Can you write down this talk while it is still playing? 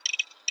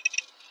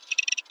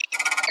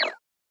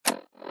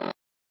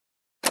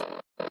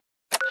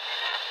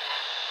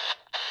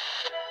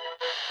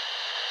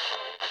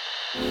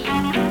Good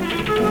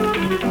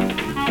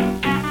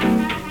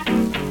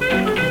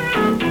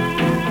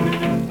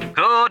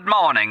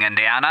morning,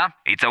 Indiana.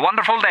 It's a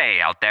wonderful day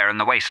out there in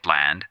the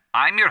wasteland.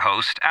 I'm your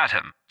host,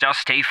 Atom.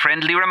 Just a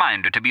friendly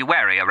reminder to be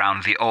wary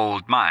around the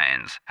old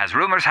mines. As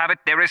rumors have it,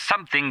 there is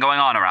something going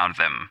on around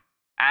them.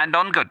 And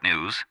on good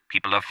news,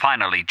 people have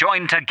finally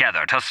joined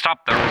together to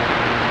stop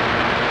the...